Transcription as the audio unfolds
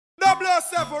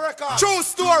True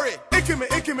story. Icky me.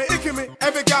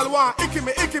 Every girl want icky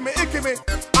me.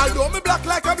 Although me black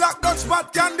like a black Dutch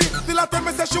bad candy, still I tell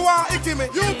me say she want icky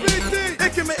me. UPT.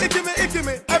 Icky me.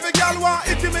 Every girl want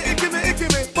icky me.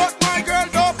 But my girl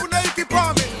don't put no icky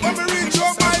on me. When me reach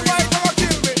home, my wife gonna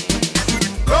kill me.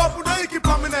 Don't put no icky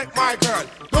on me neck, my girl.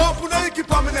 Don't put no icky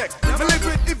on me neck. Me live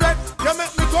with event, you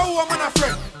make me go home and a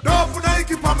friend. Don't put no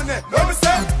icky on me neck. What me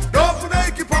say? Don't put no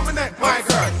icky on me neck, my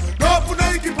girl. Don't put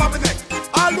no icky on me neck.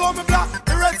 Although me black,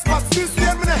 the red spots still stay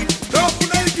on me neck. Don't put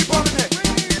no icky on me neck.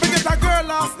 Me get a girl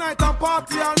last night and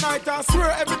party all night and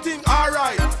swear everything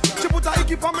alright. She put a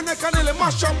icky on me neck and nearly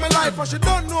mash up my life, and she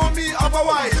don't know me have a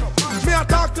wife. Me I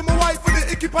talk to my wife with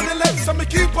the icky on the left, so me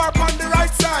keep her on the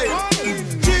right side.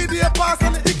 3 days pass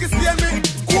and the icky stay me.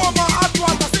 Coma hot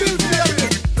water still stay me.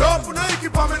 Don't put no icky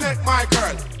on me neck, my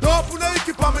girl. Don't put no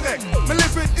icky on me neck. Me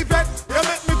live with event, you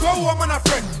make me go home and a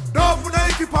friend. Don't put no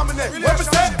icky on me neck. What me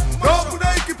say? Don't put no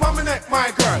icky on me neck,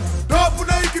 my girl. Don't put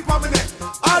no icky on me neck.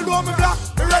 Although me black,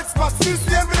 the red spot still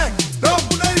stay me neck. Don't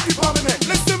put no icky on me neck.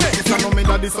 Listen to me. It's a no me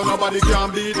daddy, so nobody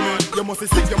can beat me. You must be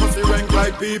sick, you must be rank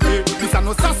like PP. This a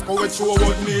no Sasko which show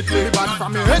what neatly. Bad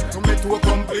from me head to me toe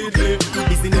completely.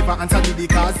 This never answer to the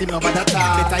cause, him no bother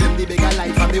talk. Better him the bigger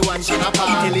life and the one shine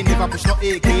apart. Tell him never push no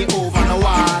AK over no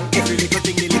wall. Every little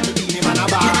thing, the little thing, him and a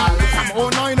ball.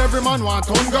 From 09 every man want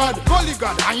on God, Holy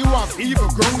God, and you have evil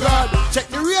grown God. Check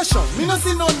the ratio, me no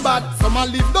see none bad. Some a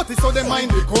live dirty so they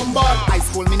mind become bad. High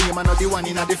school me name and not the one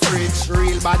in the fridge.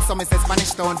 Real bad, so me say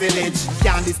Spanish Town Village.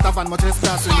 Candy stuff and much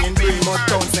response to me in brain. But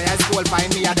town say high school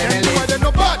find me at the village. Them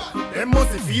no bad, them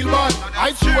must feel bad.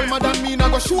 I show them than me, and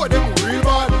I go show them real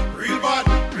bad.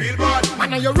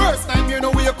 Man, on your worst time, you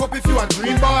know wake up if you a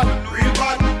dream bad. Real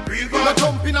bad. No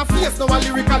jump in a face, no a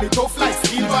lyrically tough like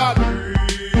steel bad.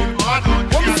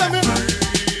 What me say me?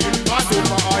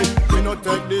 We no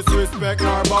take disrespect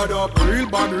nor bad up. Real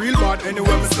bad,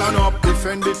 anywhere me stand up.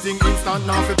 Defend the thing instant,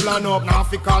 now fi plan up. Now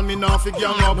fi call me, now fi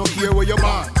gang up. No care where you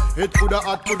born, it coulda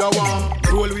hot, coulda warm.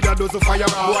 Roll with a dose of fire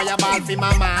up. Boy, you ball fi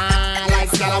mama, like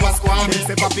Scala was squam. Me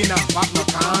say papina, pop no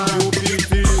can.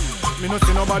 UPT, me no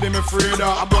see nobody me afraid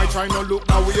of. A boy try no look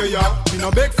that way ya. Me no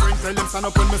beg friend, tell them stand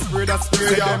up when me spray that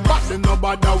spray ya. Them back, them no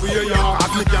bad that way ya.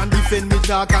 As me can defend me,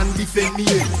 talk and defend me.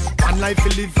 One life to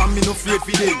live and me no fear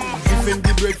for it. Defend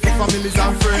the bread for families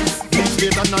and friends. Each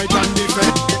day and night and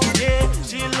defend. Yeah,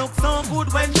 she looks so good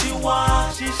when she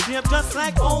walks. She shaped just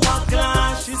like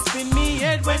hourglass. She spin me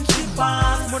head when she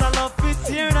pass. But I love it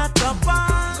here at the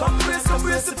bar. Come brace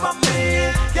it for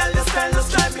me. Girl, your style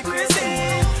just drive me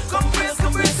crazy. Come brace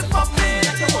it for me.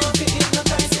 Like you want to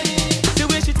hypnotize me. The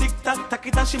way she tick-tack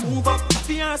it and she move up. If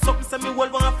you hear something, say me well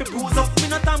want to bruise up. Me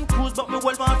not Tom Cruise, but me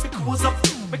well want to cruise up.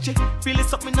 Make she feel it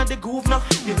something in the groove now.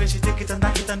 The way she take it and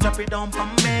knock it and drop it down for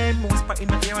me. Move spot in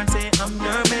my ear and say I'm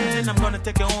your man. I'm gonna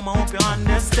take you home, I hope you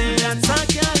understand. So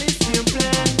girl, it's simple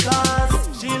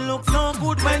cause she looks so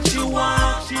good when she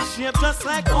walks. She shaped just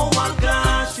like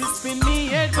hourglass. She spin me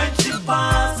head when she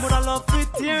pass. But I love it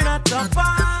here at the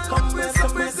bar. Come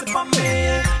brace it for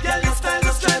me. Girl, your style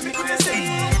just drive me crazy.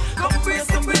 Come brace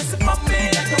it for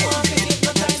me. Like you want to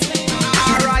hypnotize me.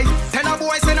 Alright, tell a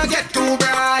boy say no get too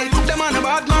bright. Them on a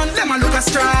bad man, them a look a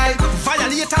strike.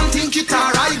 Violate and think it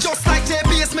alright. Just like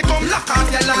JPS, me come lock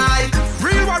off your light.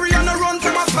 Real warrior no run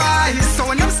from a fight. So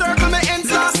when them circle me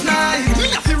ends last night, me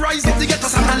have to rise up to get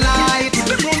us on the light.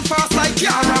 They run fast like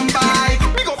car and bike.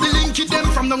 Big up the link with them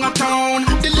from down a town.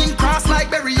 The link cross like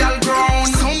burial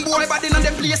ground. Some boy bad in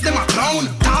them place, them a clown.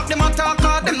 Talk them a talk,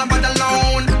 them not bad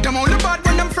alone. Them only bad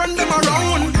when them friend them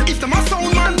around. If them a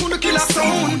sound man, gonna kill a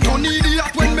sound. Don't need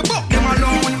it when me buck them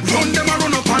alone. Run them a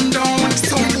run up and down.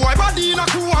 Some boy body in a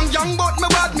crew and young, but me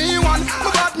bad me one.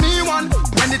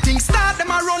 When the things start, them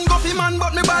a run go fi man,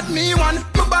 but me bad me one.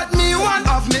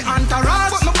 Have me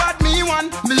entourage, but me bad me one.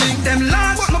 Me link them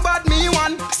lads, but me bad me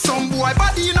one. Some boy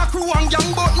body in a crew and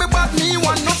young, but me bad me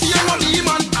one. No fear no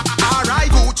demon. Alright,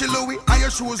 Gucci Louis, and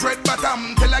your shoes red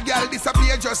bottom. Tell a girl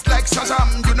disappear just like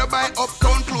Shazam. You know buy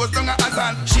uptown clothes down a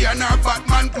Azan. She and her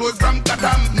Batman clothes from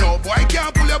Katam. No boy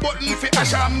can't pull a button fi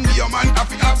Asham. Your man have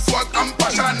to have swag and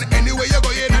passion. Anyway you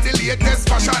go in at the latest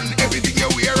fashion. Everything you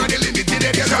wear are the limited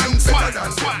edition.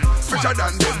 Fresher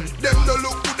than them. Them no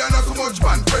look good and not so much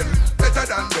man friend. Better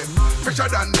than them, fresher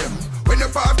than them. When you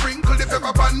pass sprinkle the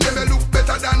pepper pan them, they look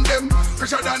better than them.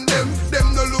 Fresher than them.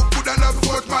 Them no look good and not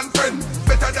so much man friend.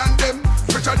 Better than them,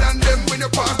 fresher than them. When you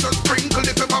pass just sprinkle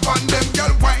the pepper pan them.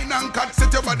 Girl wine and cut,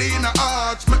 set your body in a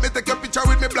arch. Make me take a picture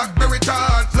with me Blackberry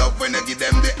charge. Love when you give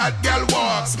them the hot girl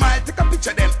walk. Smile, take a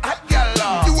picture then hot girl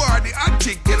laugh. You are the hot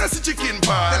chick, you know see chicken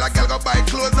part. Tell a girl go buy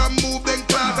clothes and move them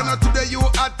class. And not today you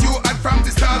hot from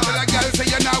the start. Tell a girl say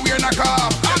you now wear a car.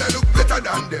 Girl I look better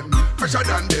than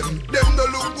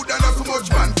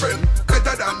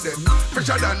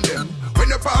fresher than them. When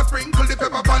you pass sprinkle the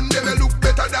pepper pan them, you look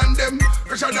better than them,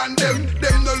 fresher than them.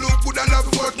 Them no look good and have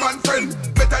sportsman friend.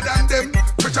 Better than them,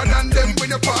 fresher than them. When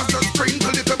you pass the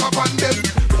sprinkle the pepper pan them.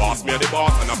 Boss me a the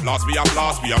boss and a blast we a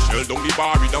blast. We a shell down the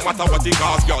bar, it no matter what it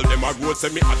cost. Girl them a road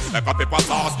send me hot like a pepper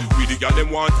sauce. We the girl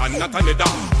them want and not another.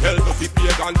 Hell to the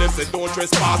pagan them say don't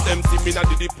trespass. Them see me not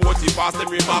the deport, pass them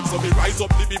remarks. So me rise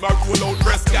up the beam and roll out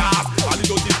press gas. All the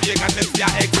dirty pagan them see a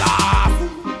exhaust.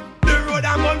 The road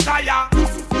I'm on tire.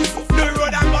 The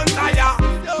road I'm on tire.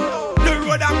 The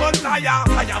road I'm on tire.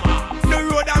 The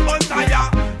road I'm on tire.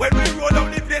 When we roll out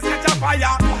the place catch a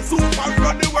fire. Super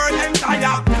run the world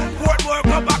entire. Portmore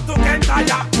go back to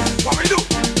Kentire. What we do?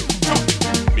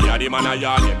 Me a the man a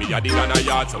yard, yeah, me a the man a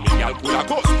yard. So me gal cool a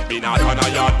cuss, me not on a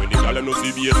yard. When the gal no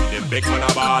serious, them beg man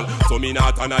a ball. So me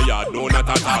not on a yard, no not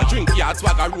at all. Drink yard,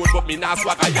 swag a road, but me not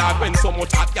swag a yard. When so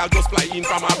much hot gal just fly in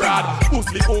from abroad.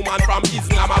 Muslim woman from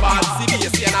Islamabad,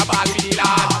 serious and a ball with the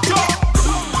lad.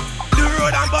 The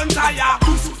road and bun tire.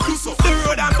 The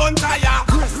road and bun tire.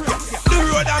 The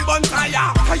road and bun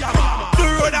tire. The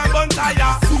road and bun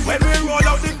tire. When we roll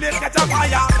out the place catch a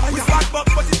fire. We swag but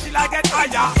it still I get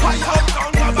higher.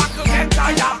 Uptown go back to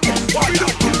Kentire. What we do?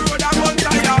 The road and bun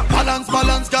tire.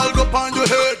 Balance, girl, go on your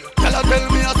head. Tell her, tell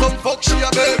me a some fuck she a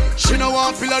bed. She no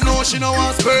want feel her, no, she no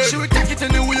want spade. She will take it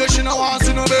anywhere, she no want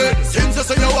see no bed. Since you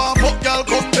say you want fuck, girl,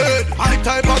 come dead. My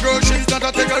type of girl, she's not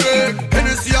a take a raid.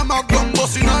 Hennessy and Magnum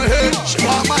bust in her head. She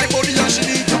want my body and she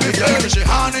need to be fed. She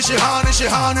honey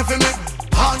for me.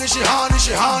 Honey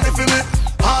for me.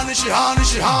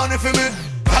 Honey for me.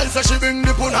 Also she bring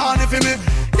the pun honey for me.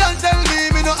 Don't tell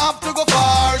me no have to go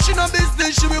far. She no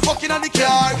business, she be fucking on the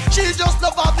car. She just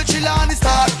love off the chill on the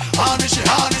start. Honey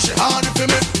for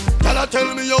me.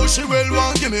 Tell me how she well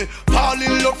want give me. Fall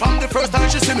in love from the first time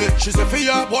she see me. She say for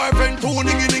your boyfriend too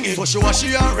ningy. So she wash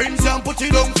she and rinse and put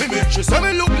it on for me. She say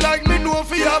me look like me know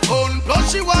for your fun.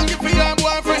 Plus she want give for your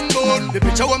boyfriend bone. The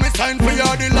picture when me sign for you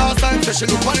the last time. Say she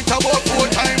look on it about 4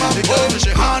 times on the phone.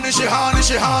 She honey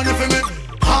for me.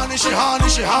 Honey for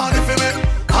me.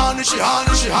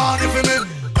 Honey for me.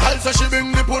 Also she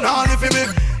bring the pun honey for me.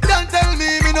 Don't tell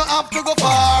me no have to go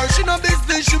far. She no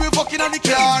business, she be fucking on the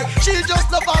car. She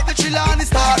just love off the chill on the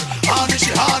start. Honey.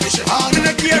 Me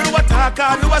no care what talk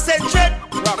or who a send shit.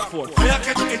 Rockford, fire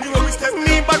catch anywhere we step.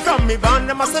 Me but from me band,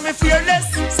 them a say me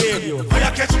fearless. Save you,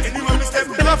 fire catch anywhere we step.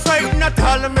 Never frightened at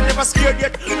all, and me never scared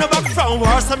yet. No back from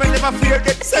war, so me never feared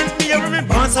yet. Send me every me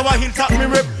band, so I he'll talk me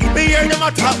rip. Me hear them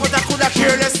a talk, but I coulda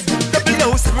careless. Double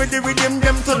house with the rhythm,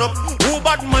 them turn up. Who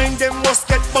bad mind them must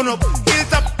get bun up.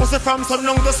 Hilltop pussy from sun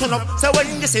down to sun up. So when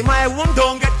you see my wound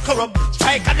don't get corrupt.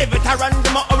 Strike a the veteran,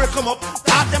 them a hurry come up.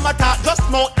 Talk them a talk, just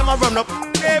mouth them a run up.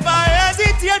 Never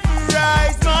hesitate to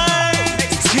rise mine.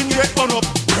 Skin red bun up.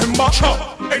 Remember,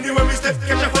 anywhere we step,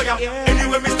 catch a fire.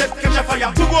 Anywhere we step, catch a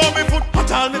fire. To go on me foot,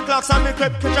 hot all me clocks and me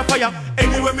crepe, catch a fire.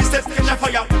 Anywhere we step, catch a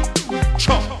fire.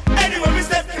 Anywhere we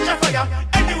step, catch a fire.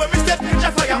 Anywhere we step, catch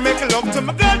a fire. Make love to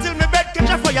my girl till me bed, catch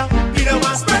a fire. Be the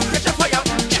one spread, catch a fire.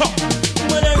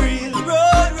 When a real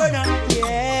road runner,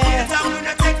 yeah. Down in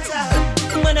the Texas.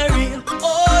 When a real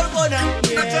old runner,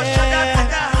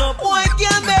 yeah. No boy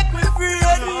can make me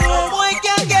afraid. No boy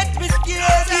can get me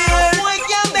scared. No boy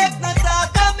can make me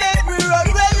talk and make me run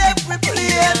well every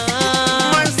place.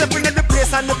 Man stepping in the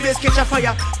place and the place catch a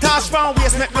fire. Toss round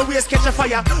waist, make my waist catch a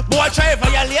fire. Boy try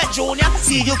violate junior.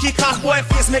 See you kick off boy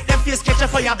face, make them face catch a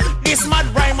fire. This mad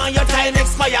rhyme and your time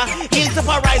expire. Hill to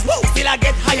rise, woo, till I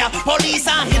get higher. Police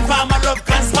and hill farmer love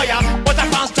conspire. But I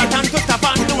can't start and to tap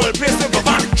and the whole place to go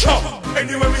back.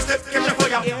 Anywhere we step, catch a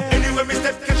fire. Anywhere we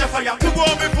step, catch a fire. To go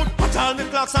on me foot, put all me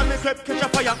clocks and me crepe, catch a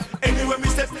fire. Anywhere we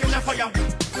step, catch a fire.